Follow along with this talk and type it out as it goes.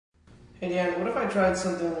Hey Dan, what if I tried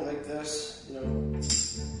something like this? Bit of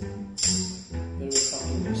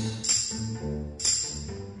funkiness.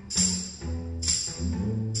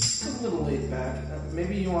 It's a little laid back.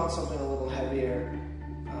 Maybe you want something a little heavier.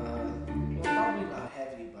 Well, probably not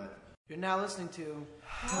heavy, but you're now listening to.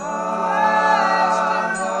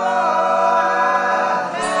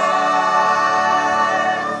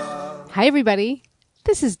 Hi, everybody.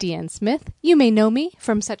 This is Deanne Smith. You may know me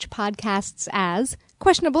from such podcasts as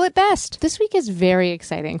Questionable at Best. This week is very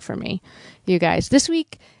exciting for me, you guys. This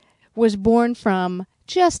week was born from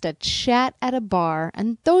just a chat at a bar,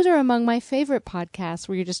 and those are among my favorite podcasts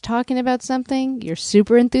where you're just talking about something, you're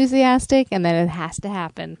super enthusiastic, and then it has to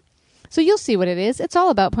happen. So you'll see what it is. It's all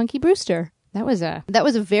about Punky Brewster. That was a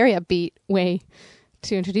very upbeat way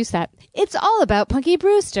to introduce that. It's all about Punky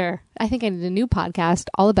Brewster. I think I need a new podcast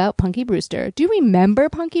all about Punky Brewster. Do you remember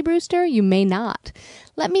Punky Brewster? You may not.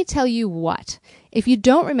 Let me tell you what. If you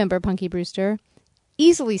don't remember Punky Brewster,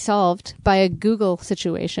 easily solved by a Google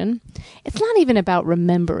situation. It's not even about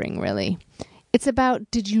remembering, really. It's about,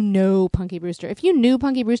 did you know Punky Brewster? If you knew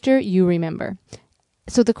Punky Brewster, you remember.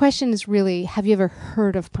 So the question is really, have you ever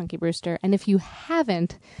heard of Punky Brewster? And if you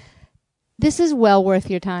haven't, this is well worth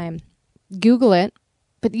your time. Google it.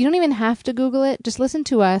 But you don't even have to Google it. Just listen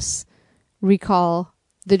to us recall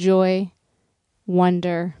the joy,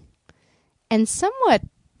 wonder, and somewhat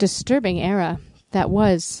disturbing era that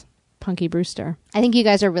was Punky Brewster. I think you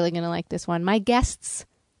guys are really going to like this one. My guests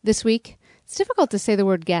this week, it's difficult to say the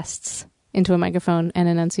word guests into a microphone and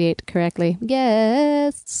enunciate correctly.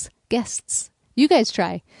 Guests. You guys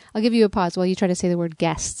try. I'll give you a pause while you try to say the word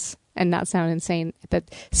guests and not sound insane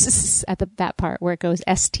at that part where it goes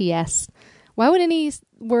STS. Why would any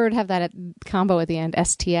word have that combo at the end,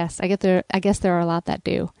 STS? I guess there are a lot that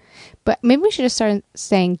do. But maybe we should just start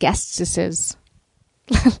saying guestesses.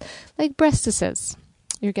 Like breastises.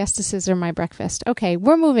 Your guestesses are my breakfast. Okay,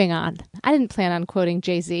 we're moving on. I didn't plan on quoting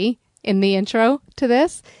Jay-Z in the intro to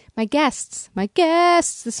this. My guests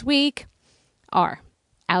this week are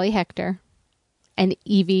Allie Hector and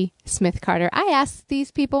Evie Smith Carter. I asked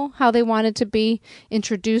these people how they wanted to be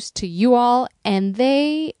introduced to you all, and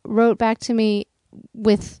they wrote back to me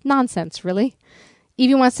with nonsense, really.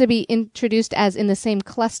 Evie wants to be introduced as in the same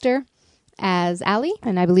cluster as Allie,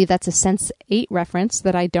 and I believe that's a Sense8 reference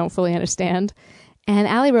that I don't fully understand. And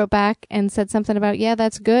Allie wrote back and said something about, yeah,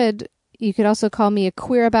 that's good. You could also call me a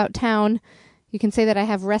queer about town. You can say that I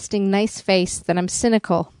have resting nice face, that I'm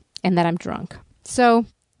cynical, and that I'm drunk. So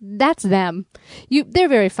that's them. They're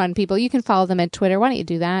very fun people. You can follow them at Twitter. Why don't you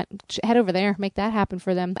do that? Head over there. Make that happen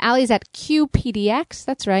for them. Allie's at QPDX.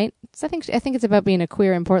 That's right. So I think it's about being a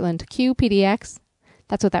queer in Portland. QPDX.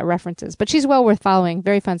 That's what that reference is. But she's well worth following.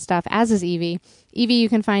 Very fun stuff, as is Evie. Evie you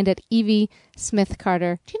can find at Evie Smith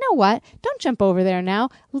Carter. Do you know what? Don't jump over there now.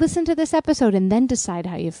 Listen to this episode and then decide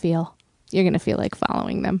how you feel. You're going to feel like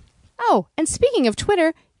following them. Oh, and speaking of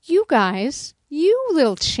Twitter, you guys, you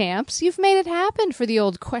little champs, you've made it happen for the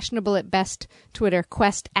old Questionable at Best Twitter,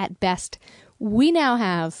 Quest at Best. We now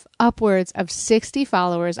have upwards of 60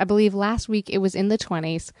 followers. I believe last week it was in the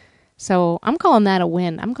 20s. So I'm calling that a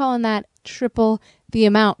win. I'm calling that triple the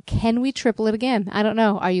amount. Can we triple it again? I don't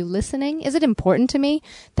know. Are you listening? Is it important to me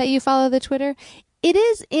that you follow the Twitter? It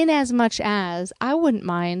is, in as much as I wouldn't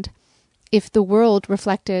mind if the world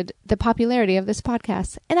reflected the popularity of this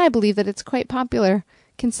podcast. And I believe that it's quite popular,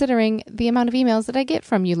 considering the amount of emails that I get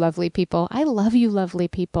from you lovely people. I love you lovely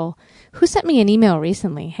people. Who sent me an email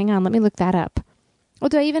recently? Hang on, let me look that up. Well,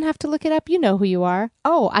 do I even have to look it up? You know who you are.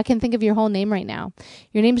 Oh, I can think of your whole name right now.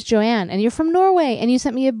 Your name's Joanne, and you're from Norway, and you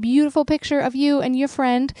sent me a beautiful picture of you and your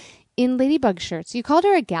friend in ladybug shirts. You called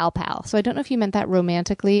her a gal pal, so I don't know if you meant that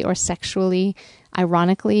romantically or sexually,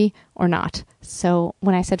 ironically, or not. So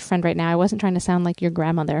when I said friend right now, I wasn't trying to sound like your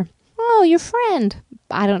grandmother. Oh, your friend.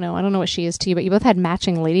 I don't know what she is to you, but you both had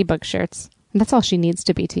matching ladybug shirts. And that's all she needs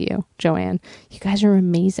to be to you, Joanne. You guys are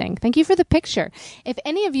amazing. Thank you for the picture. If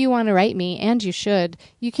any of you want to write me, and you should,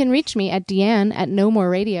 you can reach me at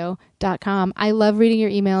deanne@nomoreradio.com. I love reading your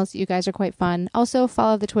emails. You guys are quite fun. Also,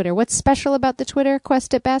 follow the Twitter. What's special about the Twitter?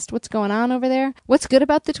 Quest at Best. What's going on over there? What's good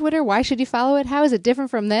about the Twitter? Why should you follow it? How is it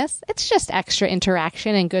different from this? It's just extra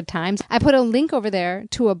interaction and good times. I put a link over there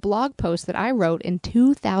to a blog post that I wrote in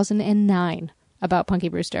 2009 about Punky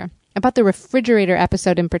Brewster. About the refrigerator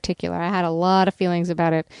episode in particular. I had a lot of feelings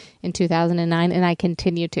about it in 2009, and I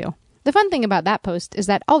continue to. The fun thing about that post is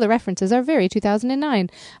that all the references are very 2009.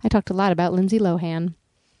 I talked a lot about Lindsay Lohan.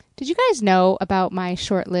 Did you guys know about my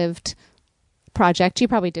short-lived project? You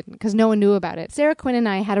probably didn't, because no one knew about it. Sarah Quinn and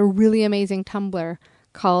I had a really amazing Tumblr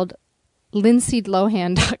called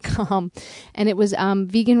lindsaylohan.com, and it was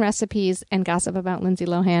vegan recipes and gossip about Lindsay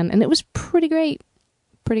Lohan, and it was pretty great.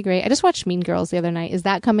 Pretty great. I just watched Mean Girls the other night. Is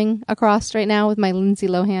that coming across right now with my Lindsay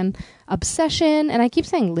Lohan obsession? And I keep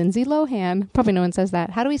saying Lindsay Lohan. Probably no one says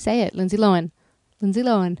that. How do we say it? Lindsay Lohan. Lindsay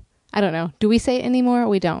Lohan. I don't know. Do we say it anymore?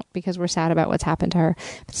 We don't, because we're sad about what's happened to her.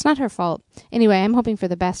 It's not her fault. Anyway, I'm hoping for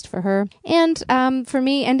the best for her. And for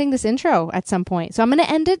me, ending this intro at some point. So I'm going to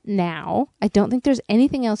end it now. I don't think there's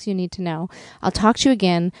anything else you need to know. I'll talk to you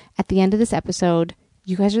again at the end of this episode.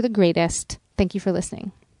 You guys are the greatest. Thank you for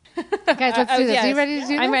listening. Guys, let's do this. Yes. Are you ready to do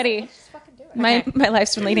this? I'm ready. My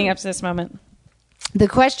life's been leading up to this moment. The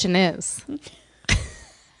question is,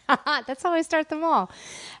 that's how I start them all.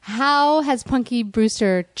 How has Punky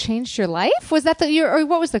Brewster changed your life? Was that or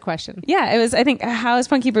what was the question? Yeah, it was, I think, how has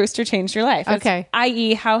Punky Brewster changed your life? Okay.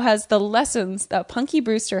 I.e., how has the lessons that Punky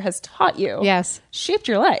Brewster has taught you shaped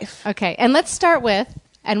your life? Okay, and let's start with,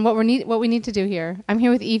 and what we need to do here. I'm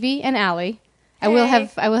here with Evie and Allie. I will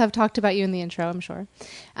have talked about you in the intro, I'm sure.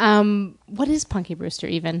 What is Punky Brewster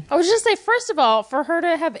even? I was just say, first of all, for her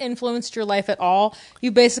to have influenced your life at all, you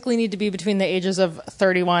basically need to be between the ages of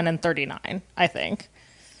 31 and 39, I think.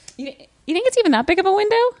 You think it's even that big of a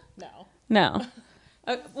window? No.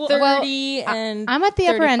 30 and I'm at the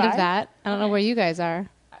 35? upper end of that. I don't know where you guys are.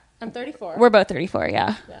 I'm 34. We're both 34,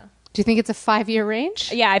 yeah. Do you think it's a 5-year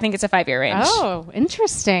range? Yeah, I think it's a 5-year range. Oh,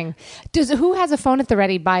 interesting. Who has a phone at the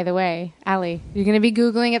ready, by the way? Allie, you're going to be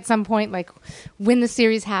Googling at some point, like, when the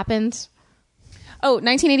series happened? Oh,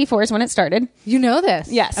 1984 is when it started. You know this?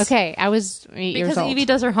 Yes. Okay, I was 8 years Because old. Evie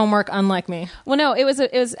does her homework unlike me. Well, no, it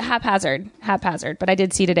was haphazard, but I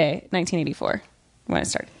did see today, 1984, when it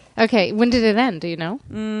started. Okay, when did it end? Do you know?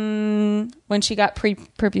 When she got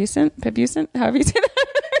pubescent, however you say that.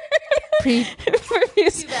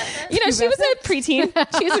 You know, she was a preteen.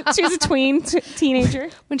 She was a tween teenager.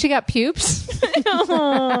 When she got pubes?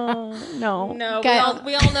 No. No, Got-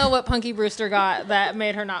 we all know what Punky Brewster got that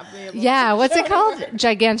made her not be able Yeah, to. what's it called?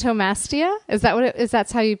 Gigantomastia? Is that what it is?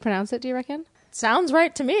 That's how you pronounce it, do you reckon? Sounds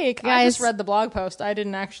right to me. I Guys- just read the blog post. I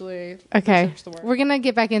didn't actually Okay, research the word. we're going to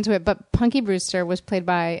get back into it, but Punky Brewster was played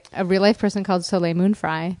by a real-life person called Soleil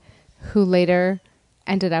Moonfry, who later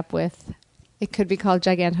ended up with, it could be called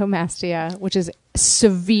gigantomastia, which is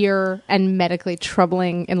severe and medically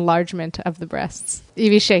troubling enlargement of the breasts.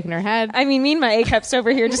 Evie's shaking her head. I mean, me and my A-cups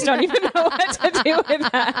over here just don't even know what to do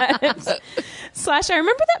with that. Slash, I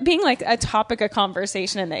remember that being like a topic of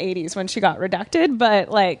conversation in the 80s when she got reducted, but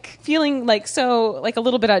like feeling like so, like a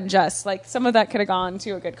little bit unjust. Like some of that could have gone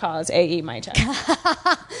to a good cause, AE my chest.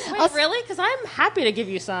 Wait, really? Because I'm happy to give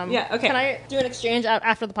you some. Yeah, okay. Can I do an exchange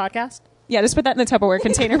after the podcast? Yeah, just put that in the Tupperware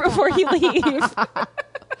container before you leave.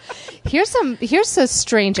 Here's a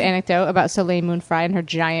strange anecdote about Soleil Moonfry and her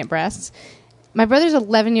giant breasts. My brother's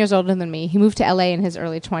 11 years older than me. He moved to LA in his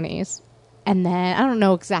early 20s. And then, I don't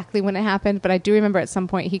know exactly when it happened, but I do remember at some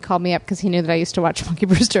point he called me up because he knew that I used to watch Punky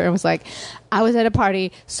Brewster and was like, I was at a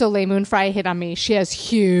party, Soleil Moonfry hit on me. She has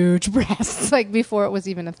huge breasts, like before it was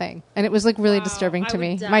even a thing. And it was like really disturbing to I me.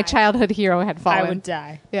 would die. My childhood hero had fallen. I would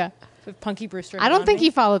die. Yeah. If Punky Brewster I don't think he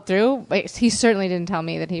followed through. But he certainly didn't tell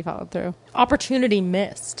me that he followed through. Opportunity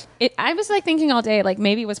missed. I was like thinking all day, like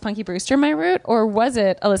maybe was Punky Brewster my route, or was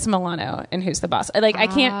it Alyssa Milano in Who's the Boss? Like I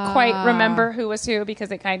can't quite remember who was who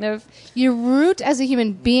because it kind of Your root as a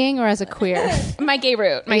human being or as a queer? my gay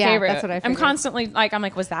route. My Yeah, gay route. that's what I I'm figured. constantly like, I'm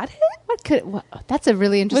like, was that it? That's a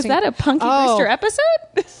really Was interesting... that a Punky Brewster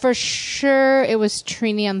episode? For sure, it was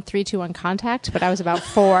Trini on 3-2-1 Contact, but I was about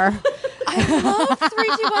 4. I love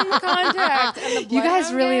 3-2-1 Contact. And the You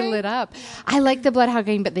guys Bloodhound really Gang. lit up. I like the Bloodhound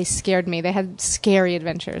Gang, but they scared me. They had scary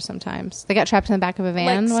adventures sometimes. They got trapped in the back of a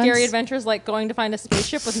van Like scary once. adventures, like going to find a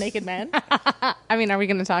spaceship with naked men. I mean, are we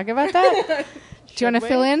going to talk about that? Do you want to we?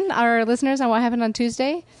 fill in our listeners on what happened on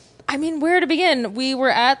Tuesday? I mean, where to begin? We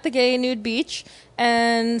were at the gay nude beach,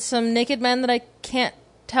 and some naked men that I can't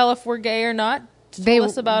tell if we're gay or not told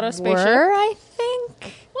us about a spaceship. were, I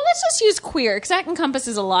think. Well, let's just use queer because that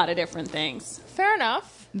encompasses a lot of different things. Fair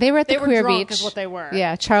enough. They were at the They were queer drunk beach. is what they were.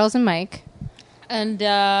 Yeah, Charles and Mike. And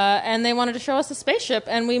they wanted to show us a spaceship,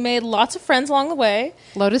 and we made lots of friends along the way.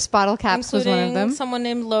 Lotus Bottle Caps was one of Including them. someone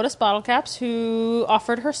named Lotus Bottle Caps who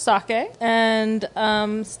offered her sake, and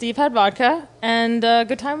Steve had vodka, and a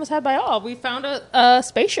good time was had by all. We found a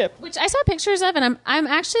spaceship. Which I saw pictures of, and I'm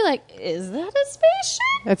actually like, is that a spaceship?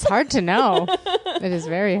 It's hard to know. It is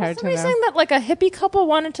very hard to Somebody know. saying that like a hippie couple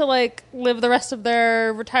wanted to like live the rest of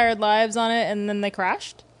their retired lives on it, and then they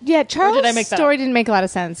crashed. Yeah, Charles' did I make that story didn't make a lot of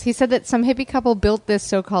sense. He said that some hippie couple built this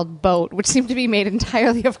so-called boat, which seemed to be made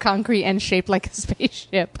entirely of concrete and shaped like a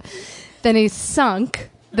spaceship. Then he sunk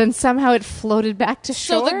then somehow it floated back to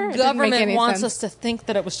So shore. It the didn't make government any wants sense. us to think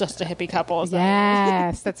that it was just a hippie couple. Is that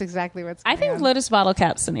Yes, that's exactly what's I going think on. Lotus Bottle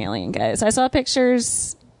Cap's an alien, guys. I saw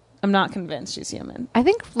pictures. I'm not convinced she's human. I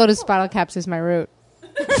think Lotus Bottle Caps is my root.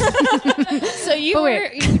 So you But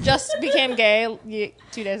wait. you just became gay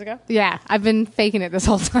 2 days ago? Yeah, I've been faking it this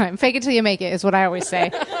whole time. Fake it till you make it is what I always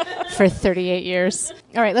say for 38 years.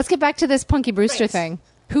 All right, let's get back to this Punky Brewster thing.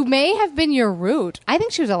 Who may have been your root. I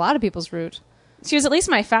think she was a lot of people's root. She was at least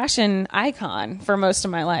my fashion icon for most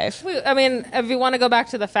of my life. I mean, if you want to go back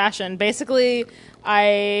to the fashion, basically,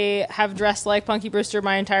 I have dressed like Punky Brewster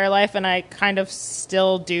my entire life, and I kind of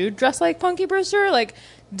still do dress like Punky Brewster, like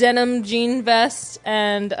denim jean vest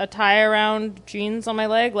and a tie around jeans on my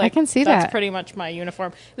leg. Like, I can see that's that. pretty much my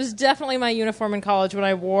uniform. It was definitely my uniform in college when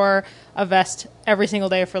I wore a vest every single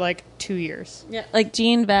day for like 2 years. Yeah, like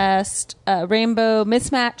jean vest, rainbow,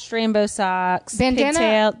 mismatched rainbow socks, Bandana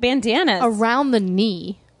pigtail, bandanas. Around the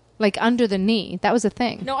knee, like under the knee. That was a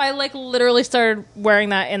thing. No, I like literally started wearing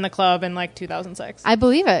that in the club in like 2006. I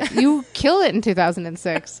believe it. You killed it in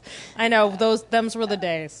 2006. I know, them's were the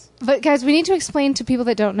days. But guys, we need to explain to people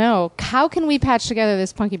that don't know, how can we patch together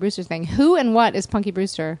this Punky Brewster thing? Who and what is Punky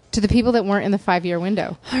Brewster to the people that weren't in the 5-year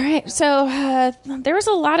window? All right, so there was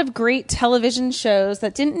a lot of great television shows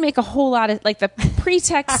that didn't make a whole lot of, like, the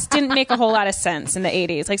pretext didn't make a whole lot of sense in the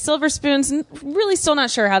 80s. Like Silver Spoons, really still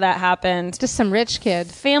not sure how that happened. Just some rich kid.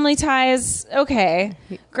 Family Ties, okay.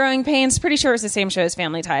 Growing Pains, pretty sure it was the same show as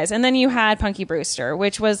Family Ties. And then you had Punky Brewster,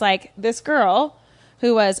 which was like this girl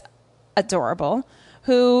who was adorable,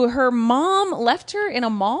 who her mom left her in a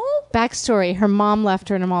mall. Backstory, her mom left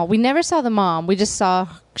her in a mall. We never saw the mom. We just saw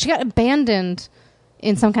she got abandoned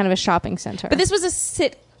in some kind of a shopping center. But this was a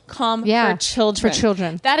sitcom Yeah, for children. for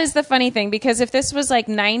children. That is the funny thing, because if this was like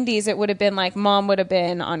 90s, it would have been like mom would have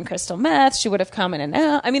been on crystal meth. She would have come in and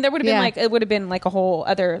out. I mean, there would have been Yeah. like, it would have been like a whole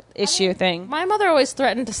other issue thing. My mother always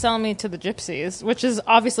threatened to sell me to the gypsies, which is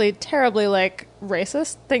obviously terribly like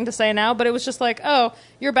racist thing to say now, but it was just like, oh,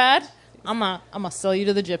 you're bad? I'm gonna sell you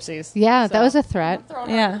to the gypsies. yeah, So, that was a threat.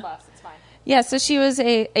 throwing her Yeah. under the bus. It's fine. Yeah, so she was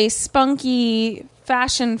a spunky,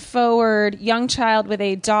 fashion-forward young child with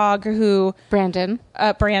a dog who... Brandon.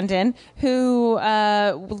 Brandon, who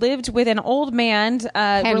lived with an old man.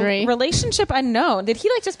 Henry. Relationship unknown. Did he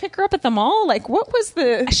like just pick her up at the mall? Like, what was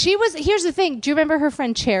the... She was, here's the thing. Do you remember her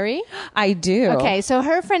friend Cherry? I do. Okay, so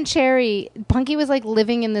her friend Cherry, Punky was like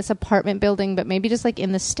living in this apartment building, but maybe just like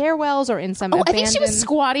in the stairwells or in some Oh, I abandoned... think she was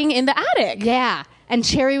squatting in the attic. Yeah. And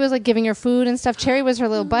Cherry was like giving her food and stuff. Cherry was her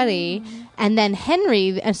little buddy. And then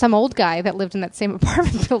Henry, and some old guy that lived in that same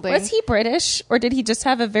apartment building. Was he British, or did he just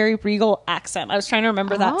have a very regal accent? I was trying to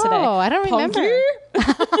remember that today. Oh, I don't remember.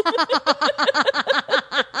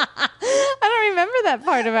 I don't remember that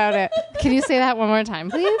part about it. Can you say that one more time,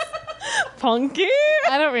 please? Punky.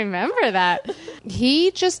 I don't remember that.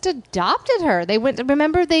 He just adopted her. They went.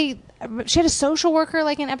 Remember she had a social worker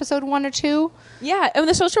like in episode 1 or 2. Yeah, and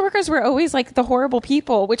the social workers were always like the horrible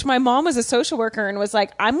people, which my mom was a social worker and was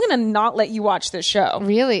like, I'm going to not let you watch this show.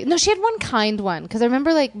 Really? No, she had one kind one, because I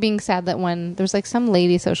remember like being sad that when there was like some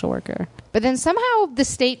lady social worker, but then somehow the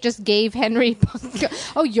state just gave Henry.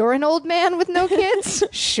 Oh, you're an old man with no kids?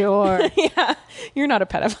 Sure. Yeah, you're not a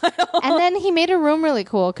pedophile. And then he made her room really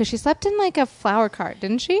cool because she slept in like a flower cart,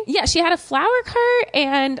 didn't she? Yeah, she had a flower cart,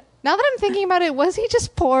 and Now that I'm thinking about it, was he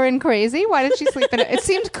just poor and crazy? Why did she sleep in it? It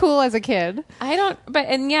seemed cool as a kid. I don't, but,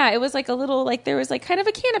 and yeah, it was like a little, like, there was like kind of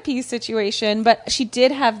a canopy situation, but she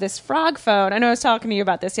did have this frog phone. I know I was talking to you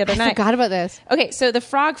about this the other I night. forgot about this. Okay, so the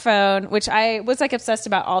frog phone, which I was like obsessed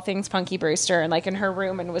about all things Punky Brewster, and like in her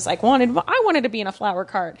room, and was like I wanted to be in a flower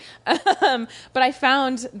cart. But I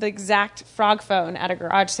found the exact frog phone at a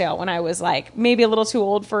garage sale when I was like maybe a little too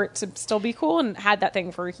old for it to still be cool, and had that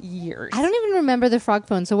thing for years. I don't even remember the frog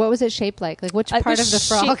phone. So what was it shaped like? Like which part of the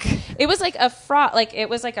frog? It was like a frog. Like it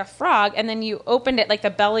was like a frog, and then you opened it, like the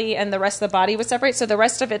belly and the rest of the body was separate. So the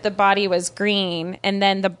rest of it, the body was green, and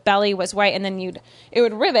then the belly was white, and then it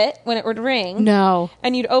would rivet when it would ring. No.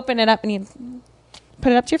 And you'd open it up and you'd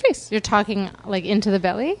put it up to your face. You're talking like into the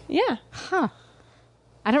belly? Yeah. Huh.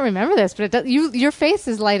 I don't remember this, but it does, your face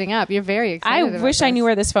is lighting up. You're very excited. I about wish I this. knew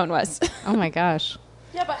where this phone was. Oh my gosh.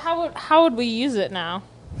 Yeah, but how would we use it now?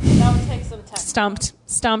 That would take some time. Stumped.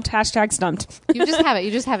 Hashtag stumped. You just have it.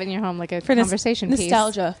 You just have it in your home like a For conversation piece.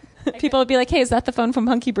 nostalgia. People would be like, hey, is that the phone from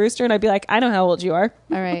Punky Brewster? And I'd be like, I know how old you are.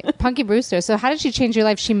 All right. Punky Brewster. So how did she change your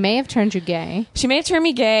life? She may have turned you gay. She may have turned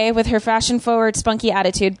me gay with her fashion-forward, spunky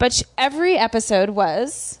attitude, but every episode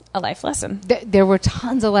was a life lesson. There were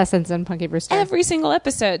tons of lessons in Punky Brewster. Every single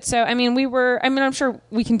episode. So, I mean, I'm sure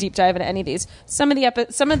we can deep dive into any of these. Some of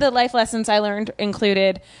the life lessons I learned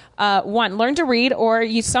included, one, learn to read, or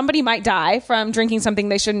somebody might die from drinking something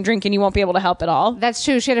they shouldn't drink and you won't be able to help at all. That's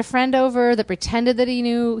true. She had a friend over that pretended that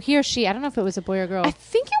he or she, I don't know if it was a boy or girl. I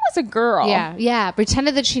think it was a girl. Yeah.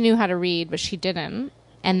 Pretended that she knew how to read, but she didn't.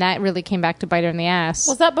 And that really came back to bite her in the ass.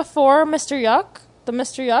 Was that before Mr. Yuck? The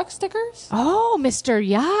Mr. Yuck stickers? Oh, Mr.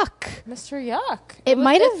 Yuck. Mr. Yuck.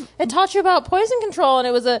 It taught you about poison control, and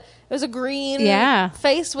it was a green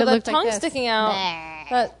face with a tongue like sticking out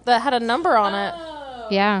that had a number on it.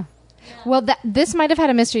 Yeah. Well, this might have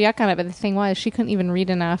had a Mr. Yuck on it, but the thing was, she couldn't even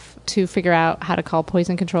read enough to figure out how to call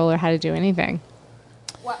poison control or how to do anything.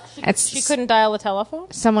 What? She couldn't dial a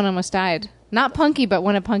telephone? Someone almost died. Not Punky, but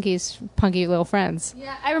one of Punky's punky little friends.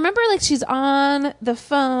 Yeah, I remember like she's on the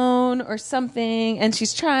phone or something, and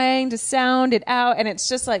she's trying to sound it out, and it's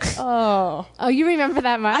just like, oh, you remember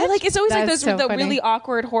that much? It's always like those really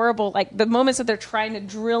awkward, horrible, like the moments that they're trying to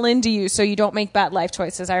drill into you so you don't make bad life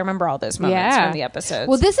choices. I remember all those moments from the episodes.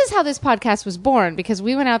 Well, this is how this podcast was born, because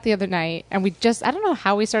we went out the other night and we I don't know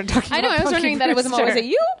how we started talking about I was wondering that it was was it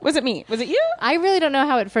you? Was it me? Was it you? I really don't know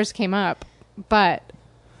how it first came up, but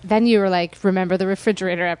then you were like, remember the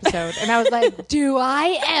refrigerator episode? And I was like, do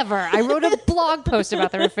I ever? I wrote a blog post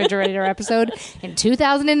about the refrigerator episode in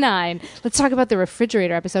 2009. Let's talk about the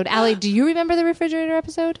refrigerator episode. Allie, do you remember the refrigerator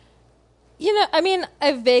episode? I mean,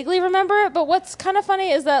 I vaguely remember it, but what's kind of funny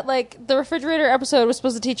is that, like, the refrigerator episode was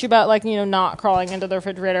supposed to teach you about, like, not crawling into the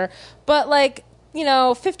refrigerator. But, like,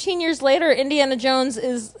 15 years later, Indiana Jones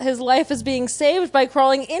his life is being saved by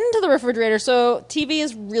crawling into the refrigerator. So TV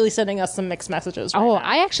is really sending us some mixed messages. Right now.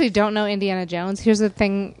 I actually don't know Indiana Jones. Here's the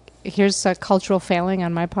thing. Here's a cultural failing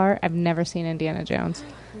on my part. I've never seen Indiana Jones.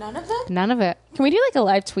 None of that? None of it. Can we do like a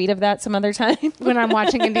live tweet of that some other time? When I'm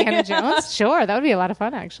watching Indiana Jones? Sure. That would be a lot of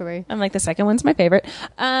fun, actually. I'm like, the second one's my favorite.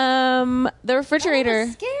 The refrigerator. That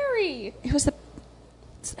was scary. It was the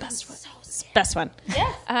best one. So best one.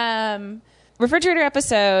 Yeah. Refrigerator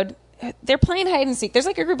episode, they're playing hide and seek. There's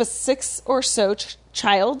like a group of 6 or so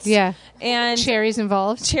childs. Yeah. And Cherry's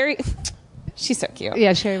involved. Cherry, she's so cute.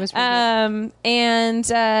 Yeah, Cherry was pretty good. And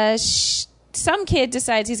some kid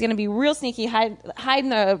decides he's going to be real sneaky, hide in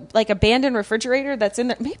the like abandoned refrigerator that's in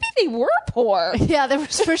there. Maybe they were poor. Yeah, there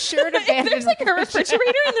was for sure an abandoned There's like a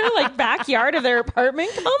refrigerator in their like backyard of their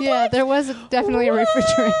apartment complex. Yeah, there was definitely a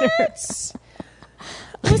refrigerator.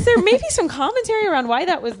 Was there maybe some commentary around why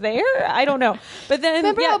that was there? I don't know. But then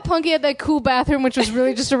remember how Punky had that cool bathroom, which was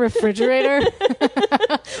really just a refrigerator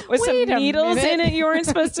with some needles in it you weren't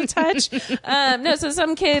supposed to touch? No, so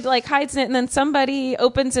some kid like hides in it, and then somebody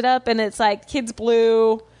opens it up, and it's like kids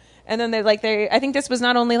blue. And then I think this was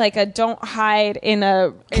not only like a don't hide in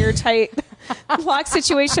a airtight lock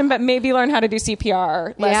situation, but maybe learn how to do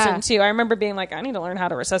CPR lesson too. I remember being like, I need to learn how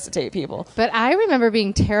to resuscitate people. But I remember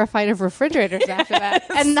being terrified of refrigerators after that.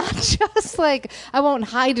 And not just like, I won't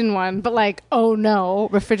hide in one, but like, oh no,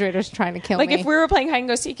 refrigerator's trying to kill me. Like if we were playing hide and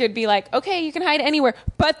go seek, it'd be like, okay, you can hide anywhere,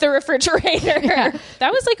 but the refrigerator. Yeah.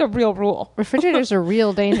 That was like a real rule. Refrigerators are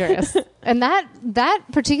real dangerous. And that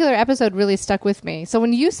particular episode really stuck with me. So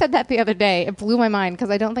when you said that the other day, it blew my mind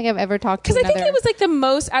because I don't think I've ever talked to another. Because I think it was like the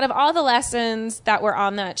most, out of all the lessons that were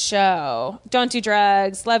on that show, don't do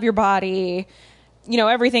drugs, love your body,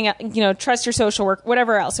 everything, trust your social work,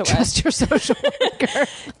 whatever else it was. Trust your social worker.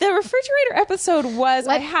 The refrigerator episode was,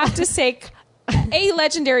 I have to say, A,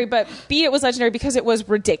 legendary, but B, it was legendary because it was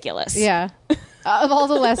ridiculous. Yeah. Of all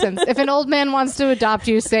the lessons. If an old man wants to adopt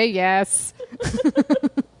you, say yes.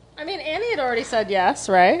 I mean, Annie had already said yes,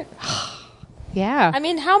 right? Yeah. I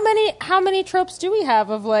mean, how many tropes do we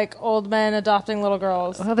have of like old men adopting little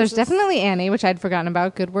girls? Well, there's definitely Annie, which I'd forgotten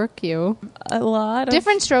about. Good work, you. A lot.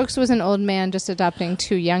 Different Strokes was an old man just adopting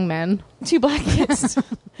 2 young men. 2 black kids.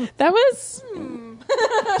 That was.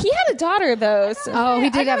 He had a daughter though. So. Oh,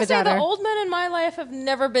 he did have a daughter. The old men in my life have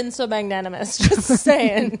never been so magnanimous. Just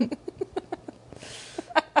saying.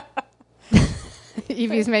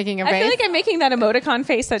 Evie's making a face. I feel like I'm making that emoticon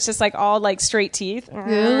face that's just like all like straight teeth.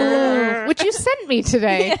 Ooh, which you sent me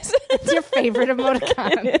today. Yes. It's your favorite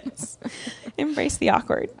emoticon. It is. Embrace the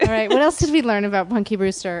awkward. All right. What else did we learn about Punky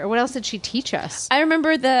Brewster? Or what else did she teach us? I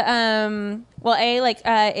remember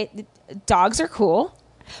dogs are cool.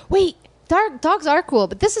 Wait, dogs are cool,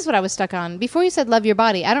 but this is what I was stuck on. Before you said love your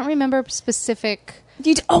body, I don't remember specific.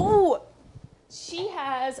 She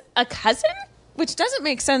has a cousin? Which doesn't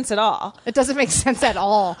make sense at all. It doesn't make sense at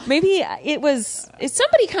all. Maybe it was if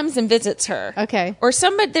somebody comes and visits her. Okay. Or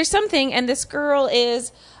there's something, and this girl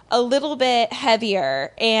is a little bit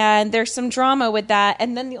heavier, and there's some drama with that.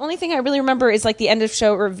 And then the only thing I really remember is like the end of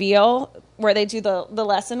show reveal where they do the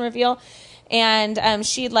lesson reveal, and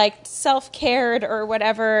she like self-cared or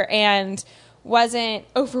whatever and wasn't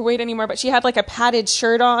overweight anymore, but she had like a padded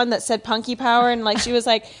shirt on that said Punky Power, and like she was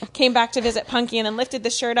like came back to visit Punky and then lifted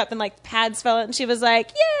the shirt up and like pads fell out and she was like,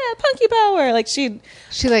 yeah, Punky Power, like she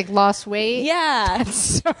like lost weight. yeah.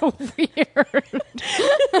 That's so weird.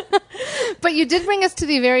 But you did bring us to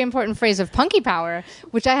the very important phrase of Punky Power,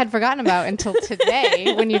 which I had forgotten about until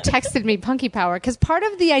today when you texted me Punky Power, because part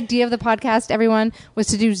of the idea of the podcast, everyone, was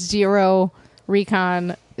to do zero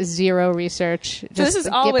recon, zero research. So this is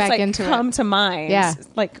always like come it. to mind. Yeah.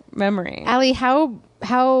 Like memory. Allie, how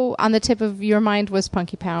on the tip of your mind was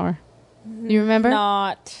Punky Power? You remember?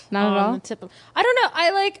 Not at all? The tip of, I don't know.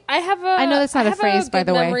 I know that's not a phrase, by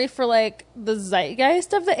the way. Memory for like the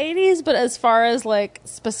zeitgeist of the 80s, but as far as like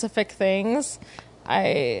specific things,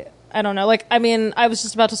 I don't know. Like, I mean, I was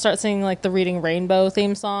just about to start singing like the Reading Rainbow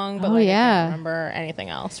theme song, but I can't remember anything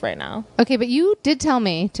else right now. Okay, but you did tell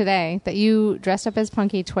me today that you dressed up as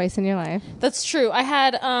Punky twice in your life. That's true. I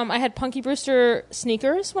had Punky Brewster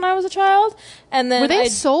sneakers when I was a child, and then were they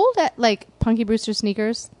sold at like Punky Brewster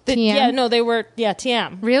sneakers? TM? Yeah, no, they were. Yeah,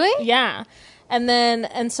 TM. Really? Yeah.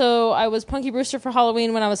 And so I was Punky Brewster for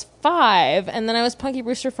Halloween when I was 5, and then I was Punky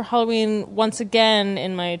Brewster for Halloween once again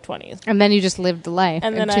in my 20s. And then you just lived the life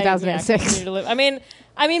and in then 2006. continued to live. I mean,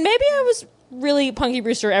 maybe I was really Punky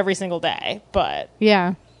Brewster every single day, but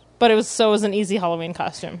yeah. But it was an easy Halloween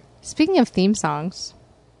costume. Speaking of theme songs,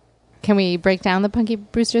 can we break down the Punky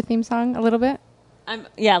Brewster theme song a little bit?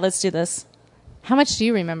 Yeah, let's do this. How much do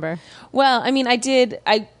you remember? Well, I mean,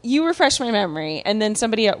 you refreshed my memory, and then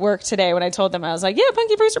somebody at work today, when I told them, I was like, yeah,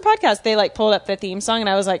 Punky Brewster podcast, they like pulled up the theme song, and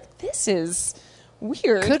I was like, this is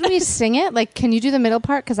weird. Could we sing it? Like, can you do the middle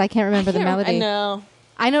part? Because I can't remember the melody.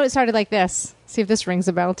 I know it started like this. See if this rings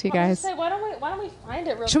a bell to you guys. Why don't we find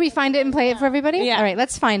it real Should we find it and play it for everybody? Yeah. All right,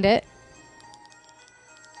 let's find it.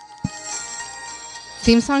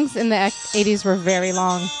 Theme songs in the 80s were very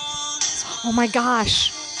long. Oh my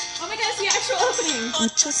gosh. Oh my gosh, the actual opening. We're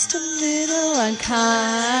just a little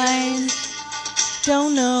unkind.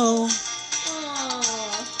 Don't know.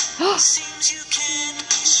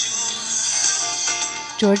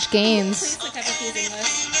 George Gaines. Please look up if he's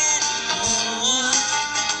English.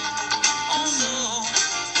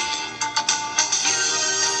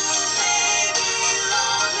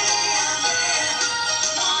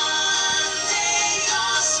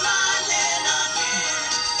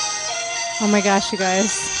 Oh my gosh, you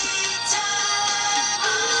guys.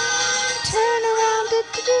 Turn around,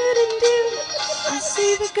 do-do-do-do-do. I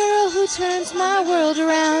see the girl who turns my world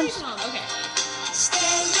around. Okay.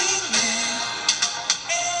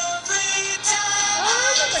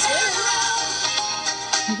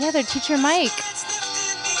 Oh, yeah, their teacher Mike.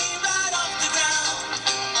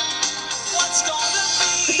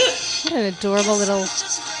 What an adorable little...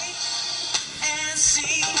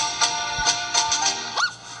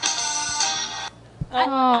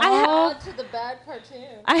 To the bad cartoon.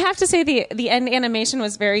 I have to say the end animation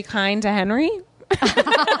was very kind to Henry.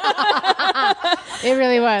 It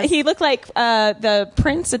really was. He looked like the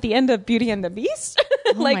prince at the end of Beauty and the Beast.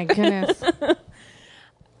 Oh my goodness.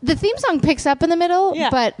 The theme song picks up in the middle, Yeah.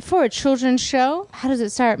 but for a children's show, how does it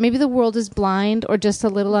start? Maybe the world is blind or just a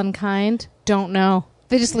little unkind? Don't know.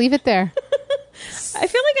 They just leave it there. I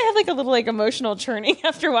feel like I had like a little like emotional churning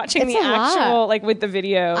after watching It's the a lot. actual like with the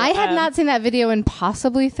video. I had not seen that video in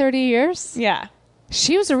possibly 30 years. Yeah.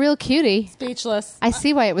 She was a real cutie. Speechless. I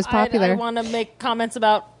see why it was popular. I want to make comments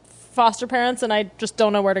about foster parents, and I just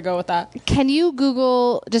don't know where to go with that. Can you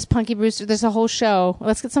Google just Punky Brewster? There's a whole show.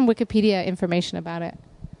 Let's get some Wikipedia information about it.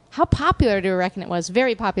 How popular do you reckon it was?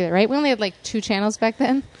 Very popular, right? We only had like 2 channels back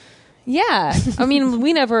then. Yeah. I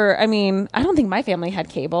mean, I don't think my family had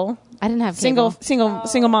cable. I didn't have cable.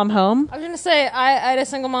 Single mom home. I was gonna say I had a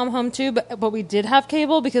single mom home too, but we did have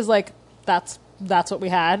cable because like that's what we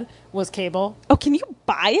had was cable. Oh, can you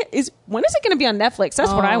buy it? When is it going to be on Netflix?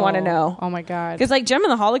 That's what I want to know. Oh my god! Because like Gem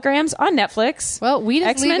and the Holograms on Netflix. Well, weed is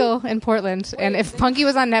X-Men? legal in Portland, and if Punky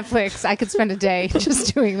was on Netflix, I could spend a day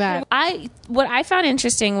just doing that. What I found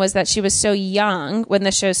interesting was that she was so young when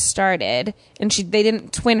the show started, and they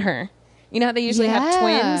didn't twin her. You know how they usually have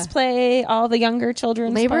twins play all the younger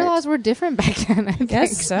children's Labor parts? laws were different back then, I Guess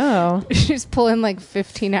think. so. She's pulling like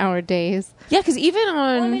 15-hour days. Yeah, because even on...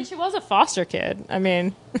 Well, I mean, she was a foster kid. I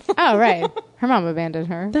mean, Oh, right. Her mom abandoned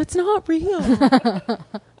her. That's not real.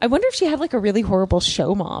 I wonder if she had like a really horrible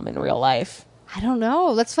show mom in real life. I don't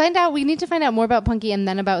know. Let's find out. We need to find out more about Punky and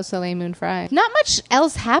then about Soleil Moon Frye. Not much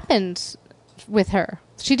else happened with her.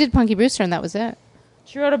 She did Punky Brewster and that was it.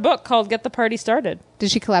 She wrote a book called Get the Party Started.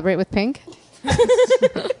 Did she collaborate with Pink?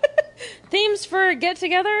 Themes for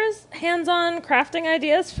get-togethers, hands-on crafting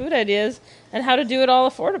ideas, food ideas, and how to do it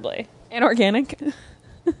all affordably. And organic.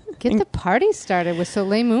 Get the Party Started with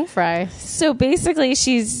Soleil Moon Frye. So basically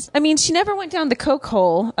she never went down the coke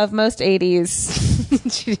hole of most 80s.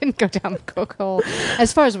 She didn't go down the coke hole,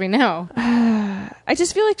 as far as we know. I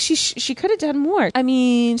just feel like she could have done more. I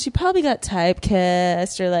mean, she probably got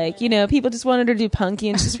typecast or like, you know, people just wanted her to do punky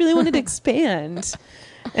and she just really wanted to expand.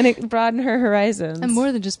 And it broadened her horizons. I'm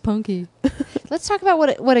more than just punky. Let's talk about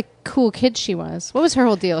what a cool kid she was. What was her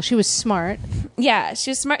whole deal? She was smart. Yeah,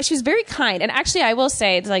 she was smart. She was very kind. And actually, I will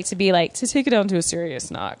say, to take it down to a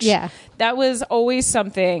serious notch. Yeah. That was always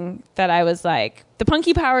something that I was like, the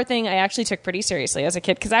punky power thing I actually took pretty seriously as a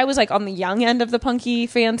kid because I was like on the young end of the punky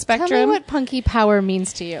fan spectrum. Tell me what punky power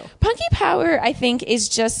means to you. Punky power, I think, is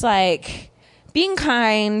just like being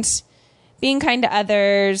kind to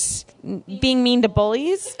others, being mean to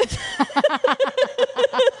bullies.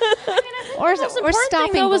 or Stopping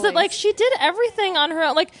stopping thing, though, was that bullies. like she did everything on her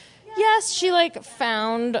own. Like, yes, she like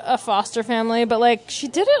found a foster family, but like she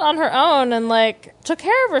did it on her own and like took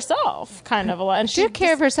care of herself, kind of a lot. And she took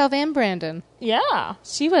care of herself and Brandon. Yeah,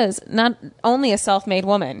 She was not only a self-made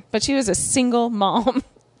woman, but she was a single mom.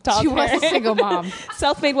 She was a single mom.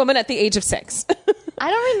 Self-made woman at the age of 6. I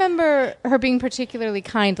don't remember her being particularly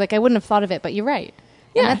kind. Like, I wouldn't have thought of it, but you're right.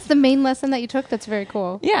 Yeah. And that's the main lesson that you took. That's very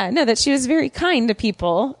cool. Yeah, no, that she was very kind to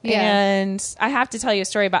people. Yeah. And I have to tell you a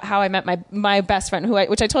story about how I met my best friend,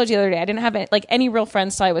 which I told you the other day. I didn't have any real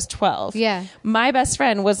friends till I was 12. Yeah. My best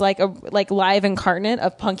friend was like a live incarnate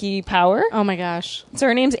of punky power. Oh my gosh. So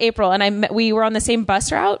her name's April, and we were on the same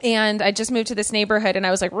bus route, and I just moved to this neighborhood, and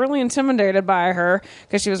I was like really intimidated by her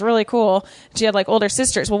because she was really cool. She had like older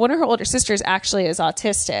sisters. Well, one of her older sisters actually is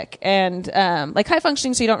autistic and like high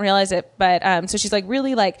functioning, so you don't realize it. But so she's like really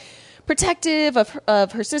like protective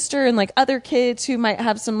of her sister and like other kids who might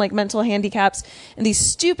have some like mental handicaps. And these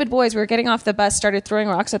stupid boys, we were getting off the bus, started throwing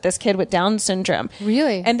rocks at this kid with Down syndrome.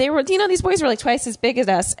 Really? And they were, these boys were like twice as big as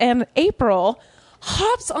us. And April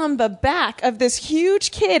hops on the back of this huge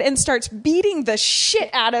kid and starts beating the shit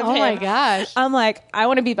out of him. Oh my gosh. I'm like, I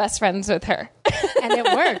want to be best friends with her. And it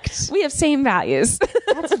worked. We have same values.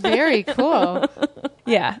 That's very cool.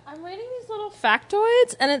 Yeah. I'm reading these little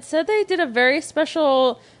factoids, and it said they did a very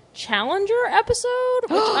special Challenger episode,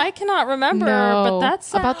 which I cannot remember. No. But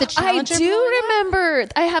that's About the Challenger I do blowing up? remember.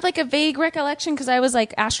 I have like a vague recollection because I was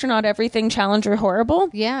like astronaut everything Challenger horrible.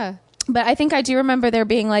 Yeah. But I think I do remember there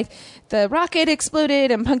being like the rocket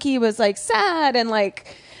exploded and Punky was like sad and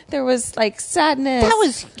like there was like sadness. That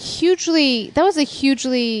was a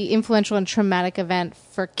hugely influential and traumatic event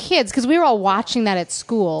for kids because we were all watching that at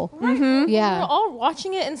school. Mm-hmm. We Yeah. were all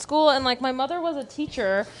watching it in school, and like my mother was a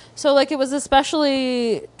teacher, so like it was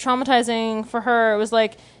especially traumatizing for her. It was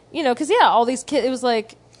like, because all these kids, it was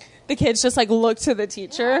like the kids just like looked to the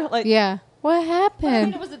teacher like Yeah. What I mean,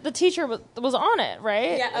 happened? it was the teacher was on it,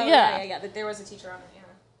 right? yeah. There was a teacher on it.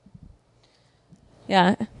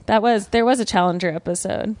 Yeah, there was a Challenger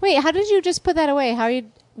episode. Wait, how did you just put that away?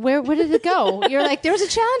 Where did it go? You're like, there was a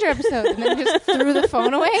Challenger episode, and then you just threw the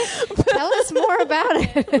phone away? Tell us more about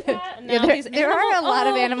it. Now Yeah, these there are a lot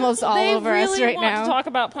of animals all they over really us right want now. to talk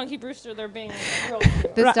about Punky Brewster. They're being real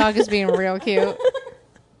cute. This dog is being real cute.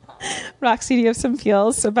 Roxy, do you have some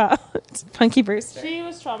feels about Punky Brewster? She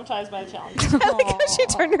was traumatized by the challenge. She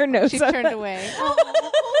turned her nose She up. turned away. Oh,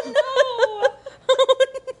 no.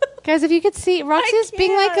 Guys, if you could see, Roxy's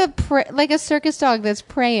being can't. like a circus dog that's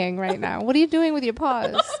praying right now. What are you doing with your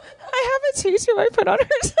paws? I have a tutu I put on her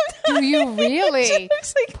sometimes. Do you really? She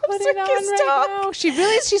looks like a Put it on circus right dog. now.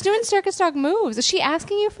 She's doing circus dog moves. Is she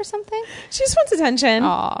asking you for something? She just wants attention.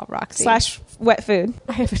 Aw, Roxy. / wet food.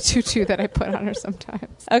 I have a tutu that I put on her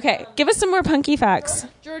sometimes. Okay, give us some more punky facts.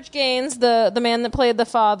 George Gaines, the man that played the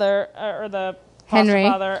father, or the foster Henry.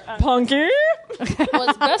 father, Punky?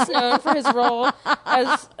 was best known for his role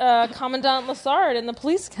as Commandant Lassard in the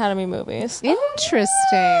Police Academy movies. Interesting.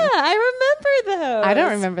 Yeah, I remember those. I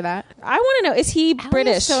don't remember that. I want to know, is he Ally is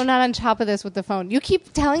British? so not on top of this with the phone. You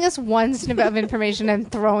keep telling us one snippet of information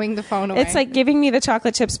and throwing the phone away. It's like giving me the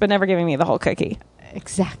chocolate chips but never giving me the whole cookie.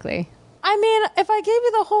 Exactly. I mean, if I gave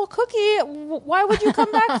you the whole cookie, why would you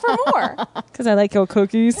come back for more? Because I like your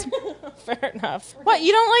cookies. Fair enough. What,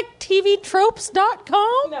 you don't like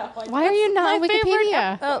TVtropes.com? No. Why are you not on My favorite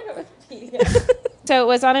Wikipedia? So So it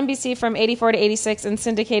was on NBC from 84 to 86 and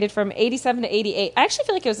syndicated from 87 to 88. I actually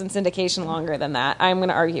feel like it was in syndication longer than that. I'm going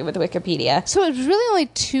to argue with Wikipedia. So it was really only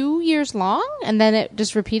 2 years long, and then it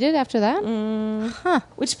just repeated after that?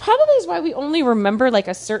 Which probably is why we only remember like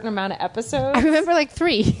a certain amount of episodes. I remember like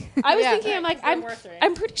 3. I was Yeah, thinking, I'm like, there I'm were 3.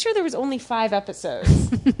 pretty sure there was only 5 episodes.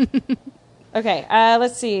 Okay,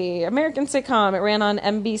 let's see. American sitcom. It ran on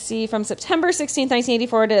NBC from September 16th,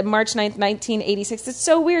 1984 to March 9th, 1986. It's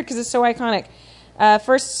so weird because it's so iconic.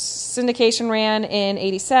 First syndication ran in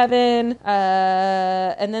 87,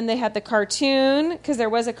 and then they had the cartoon, because there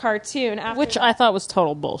was a cartoon after Which that. I thought was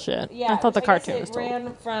total bullshit. Yeah, I thought the guess cartoon it was total.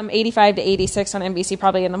 ran from 85 to 86 on NBC,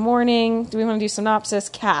 probably in the morning. Do we want to do synopsis?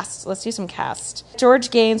 Cast. Let's do some cast.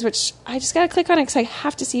 George Gaines, which I just got to click on it because I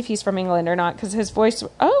have to see if he's from England or not, because his voice...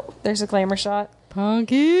 Oh, there's a glamour shot.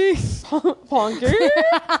 Punky. Ponker.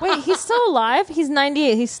 Wait, he's still alive? He's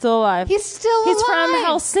 98. He's still alive. He's still He's from alive.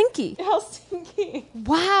 Helsinki. Helsinki.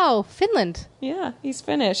 Wow, Finland. Yeah, he's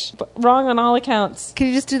Finnish. But wrong on all accounts. Can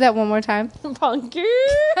you just do that one more time? Punker.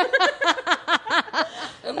 I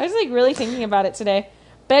was like really thinking about it today.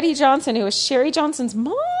 Betty Johnson, who was Sherry Johnson's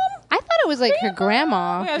mom? I thought it was like her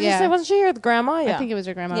grandma. I was just say, wasn't she here with grandma? Yeah. I think it was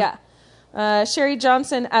her grandma. Yeah. Sherry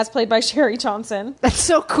Johnson, as played by Sherry Johnson. That's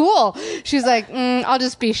so cool. She's like, I'll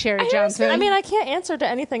just be Sherry Johnson. I mean, I can't answer to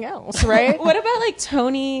anything else, right? What about like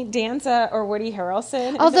Tony Danza or Woody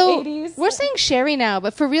Harrelson although in the 80s? we're saying Sherry now,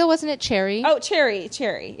 but for real, wasn't it Cherry? Oh, Cherry,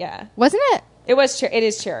 yeah. Wasn't it? It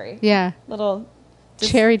is Cherry. Yeah, Little,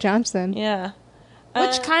 Cherry Johnson. yeah.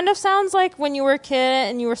 Which kind of sounds like when you were a kid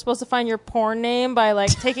and you were supposed to find your porn name by like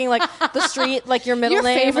taking like the street, like your middle Your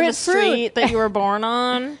name and favorite the street that you were born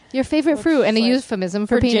on. Your favorite fruit and a like euphemism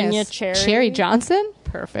for Virginia penis. Cherry. Cherry Johnson?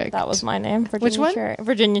 Perfect. That was my name. Virginia Which one? Cherry.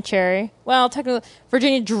 Virginia Cherry. Well, technically,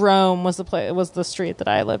 Virginia Jerome was the street that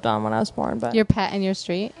I lived on when I was born. But your pet and your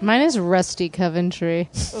street? Mine is Rusty Coventry.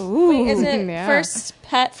 Wait, is it Yeah. first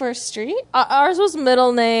pet, first street? ours was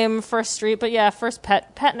middle name, first street. But yeah, first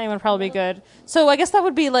pet name would probably be good. So I guess that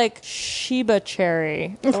would be like Sheba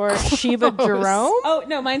Cherry or Sheba Jerome. Oh,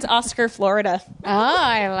 no, mine's Oscar, Florida. Ah,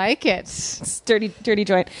 I like it. It's dirty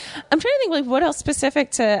joint. I'm trying to think like what else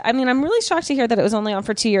specific to... I mean, I'm really shocked to hear that it was only on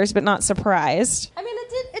for 2 years, but not surprised. I mean,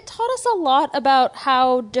 it taught us a lot about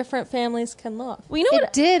how different families can look. Well, you know what?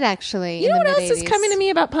 It did actually. You know in what the else is mid-80s. coming to me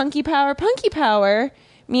about Punky Power? Punky Power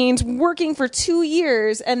means working for 2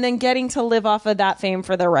 years and then getting to live off of that fame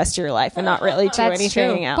for the rest of your life and not really do That's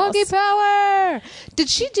anything true. else. Punky Power. Did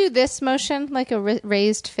she do this motion like a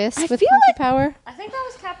raised fist I with feel Punky like- Power? I think that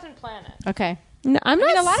was Captain Planet. Okay. No, I'm I not.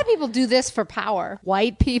 mean, a lot of people do this for power.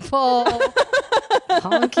 White people,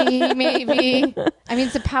 honky, maybe. I mean,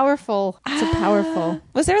 it's a powerful.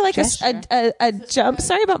 Was there like gesture. a jump?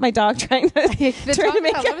 Sorry about my dog trying to The trying to dog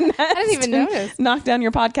make fell a over. mess. I didn't even and notice. Knock down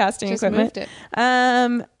your podcasting Just equipment. moved it.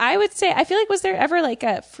 I would say I feel like was there ever like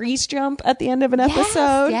a freeze jump at the end of an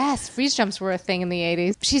episode? Yes, freeze jumps were a thing in the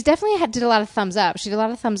 80s. She's definitely did a lot of thumbs up. She did a lot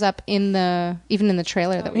of thumbs up even in the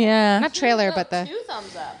trailer that we Yeah. not trailer, but the 2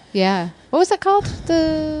 thumbs up. yeah. What was that called?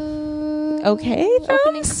 The Okay,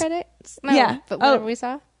 opening thumbs? credits. No, Yeah. but whatever Oh. we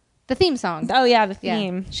saw, the theme song. Oh yeah, the Yeah,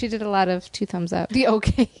 theme. she did a lot of 2 thumbs up. The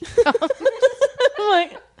okay. I'm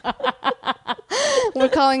like, We're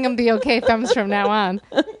calling them the okay thumbs from now on.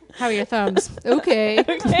 How are your thumbs? Okay.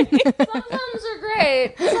 okay. Some thumbs are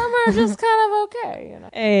great. Some are just kind of okay. You know.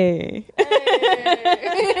 Hey.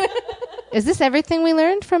 Is this everything we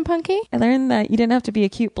learned from Punky? I learned that you didn't have to be a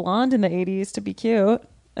cute blonde in the 80s to be cute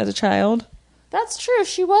as a child. That's true.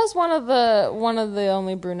 She was one of the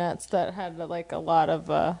only brunettes that had like a lot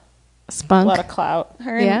of Spunk. clout.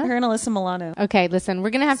 Her Yeah? and Alyssa Milano. Okay, listen, we're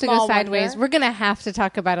going to have to Small go sideways. Wonder. We're going to have to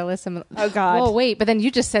talk about Alyssa. Oh, God. Oh, wait, but then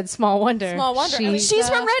you just said Small Wonder. Small Wonder. I mean, She's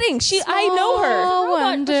from Reading. I know her. Small Robot, but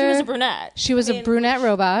Wonder. she was a brunette. She was a brunette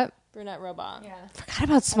robot. Brunette robot. Yeah. Forgot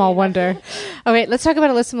about Small Wonder. Oh, wait, let's talk about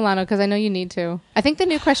Alyssa Milano because I know you need to. I think the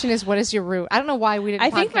new question is, what is your root? I don't know why we didn't I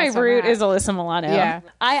think my podcast on root that. is Alyssa Milano. Yeah.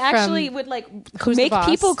 I actually From would like Who's the make Boss?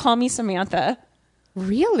 people call me Samantha.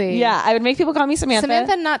 Really? Yeah, I would make people call me Samantha.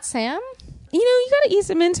 Samantha, not Sam? You know, you got to ease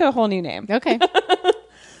them into a whole new name. Okay.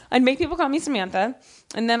 I'd make people call me Samantha.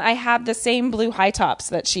 And then I had the same blue high tops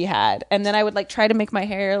that she had. And then I would like try to make my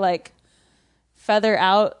hair like feather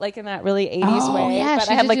out like in that really 80s Oh, way. yeah, but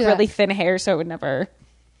she I had did like do that. really thin hair, so it would never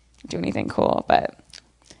do anything cool. But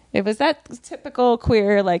it was that typical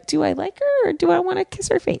queer, like, do I like her or do I want to kiss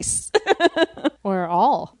her face? Or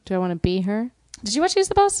all. Do I want to be her? Did you watch Who's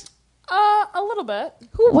the Boss? A little bit.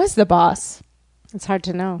 Who was the boss? It's hard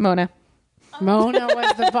to know. Mona. Mona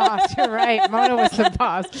was the boss. You're right. Mona was the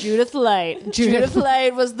boss. Judith Light. Judith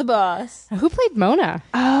Light was the boss. Who played Mona?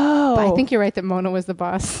 Oh. I think you're right that Mona was the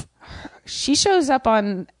boss. She shows up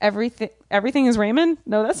on everything. Everything is Raymond?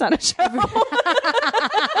 No, that's not a show.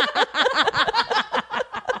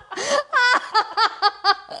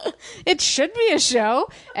 It should be a show.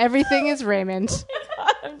 Everything is Raymond.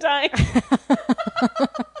 God, I'm dying.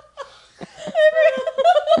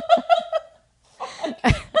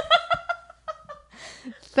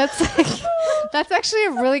 That's actually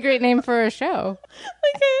a really great name for a show.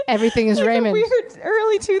 Everything is like Raymond. A weird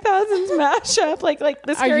early 2000s mashup, like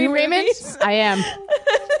the Are scary you Raymond? movies. I am.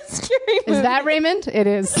 Scary Is movie. that Raymond? It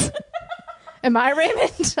is. Am I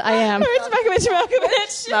Raymond? I am. It's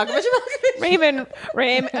Malkovich.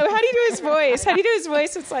 Raymond. Oh, how do you do his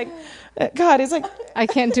voice? It's like, God, it's like I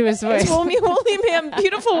can't do his voice.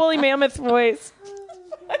 beautiful woolly mammoth voice.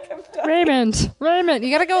 Raymond.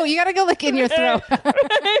 You gotta go like in your throat.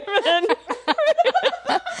 Raymond.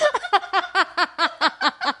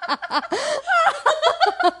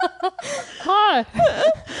 Huh.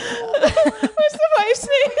 What's the wife's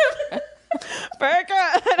name? Burka.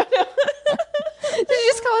 I don't know. Did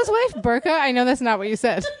you just call his wife Burka? I know that's not what you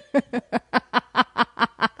said. Oh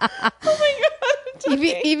my God.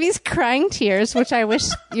 Evie's crying tears, which I wish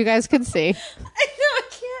you guys could see. I know, I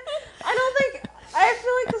can't. I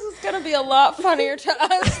feel like this is going to be a lot funnier to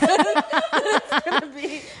us than it's going to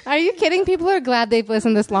be. Are you kidding? People are glad they've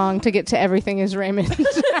listened this long to get to Everything is Raymond.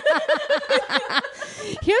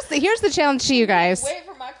 Here's the challenge to you guys. Wait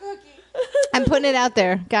for my cookie. I'm putting it out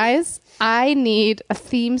there. Guys, I need a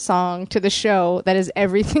theme song to the show that is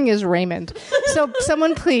Everything is Raymond. So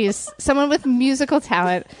someone with musical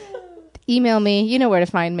talent, email me. You know where to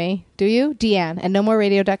find me. Do you?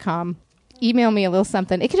 Deanne@nomoreradio.com. Email me a little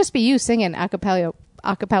something. It could just be you singing a cappella.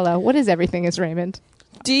 What is Everything is Raymond?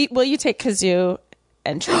 Will you take kazoo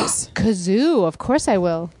entries? Kazoo. Of course I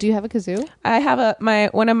will. Do you have a kazoo? I have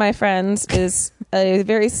one of my friends is a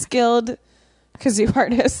very skilled kazoo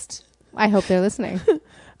artist. I hope they're listening.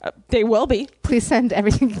 They will be. Please send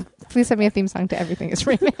me a theme song to Everything is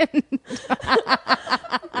Raymond.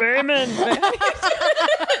 Raymond.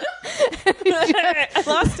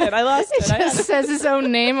 I lost it. It just says his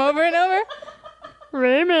own name over and over.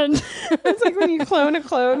 Raymond. It's like when you clone a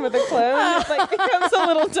clone with a clone. It like becomes a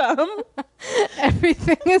little dumb.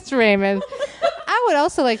 Everything is Raymond. I would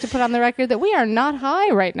also like to put on the record that we are not high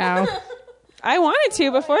right now. I wanted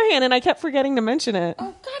to beforehand, and I kept forgetting to mention it. Oh,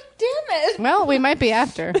 God damn it. Well, we might be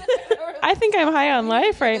after. I think I'm high on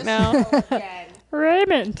life right now.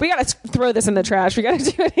 Raymond. We got to throw this in the trash. We got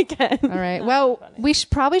to do it again. All right. Well, we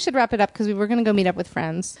probably should wrap it up because we were going to go meet up with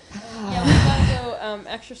friends. Yeah, we got to go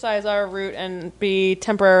exercise our route and be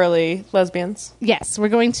temporarily lesbians. Yes, we're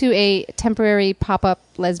going to a temporary pop-up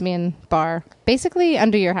lesbian bar, basically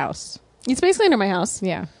under your house. It's basically under my house.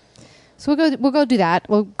 Yeah. So we'll go do that.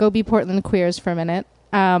 We'll go be Portland queers for a minute.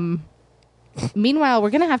 Meanwhile, we're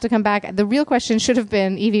going to have to come back. The real question should have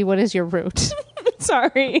been, Evie, what is your route?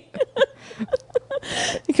 Sorry.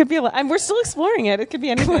 It could be a lot. We're still exploring it. It could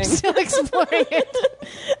be anything. We're still exploring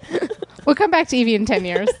it. We'll come back to Evie in 10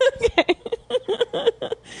 years. Okay.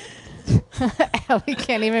 Ellie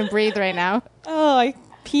can't even breathe right now. Oh, I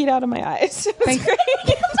peed out of my eyes. Thank you.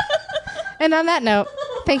 And on that note,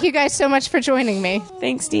 thank you guys so much for joining me.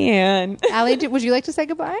 Thanks, Deanne. Allie, would you like to say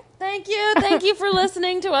goodbye? Thank you. Thank you for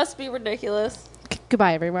listening to us be ridiculous.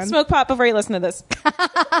 Goodbye, everyone. Smoke pot before you listen to this.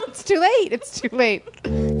 It's too late. It's too late.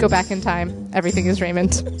 Go back in time. Everything is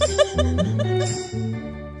Raymond.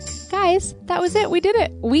 Guys, that was it. We did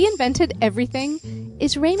it. We invented Everything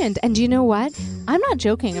is Raymond. And do you know what? I'm not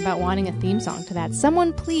joking about wanting a theme song to that.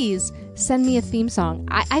 Someone please send me a theme song.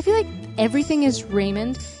 I feel like Everything is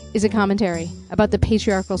Raymond is a commentary about the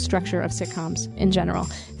patriarchal structure of sitcoms in general.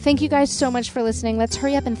 Thank you guys so much for listening. Let's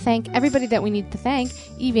hurry up and thank everybody that we need to thank.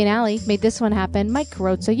 Evie and Allie made this one happen. Mike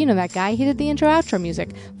Carrozza, you know that guy. He did the intro-outro music.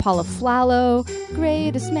 Paula Flallow,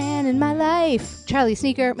 greatest man in my life. Charlie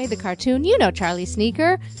Sneaker made the cartoon. You know Charlie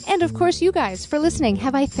Sneaker. And of course, you guys for listening.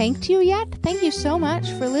 Have I thanked you yet? Thank you so much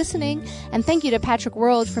for listening. And thank you to Patrick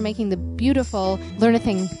World for making the beautiful Learn a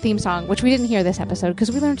Thing theme song, which we didn't hear this episode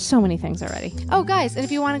because we learned so many things already. Oh, guys, and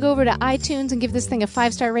if you want to go over to iTunes and give this thing a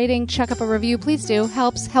 5-star rating, chuck up a review, please do.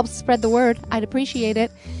 Helps spread the word. I'd appreciate it.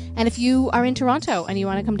 And if you are in Toronto and you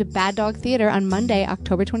want to come to Bad Dog Theatre on Monday,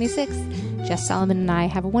 October 26th, Jess Solomon and I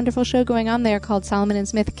have a wonderful show going on there called Solomon and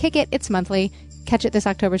Smith Kick It. It's monthly. Catch it this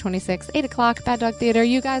October 26th, 8 o'clock, Bad Dog Theatre.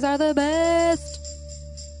 You guys are the best.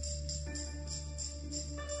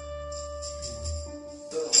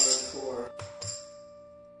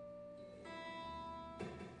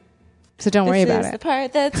 So don't worry about This is it. the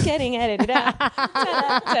part that's getting edited out.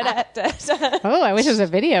 Oh, I wish it was a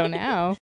video now.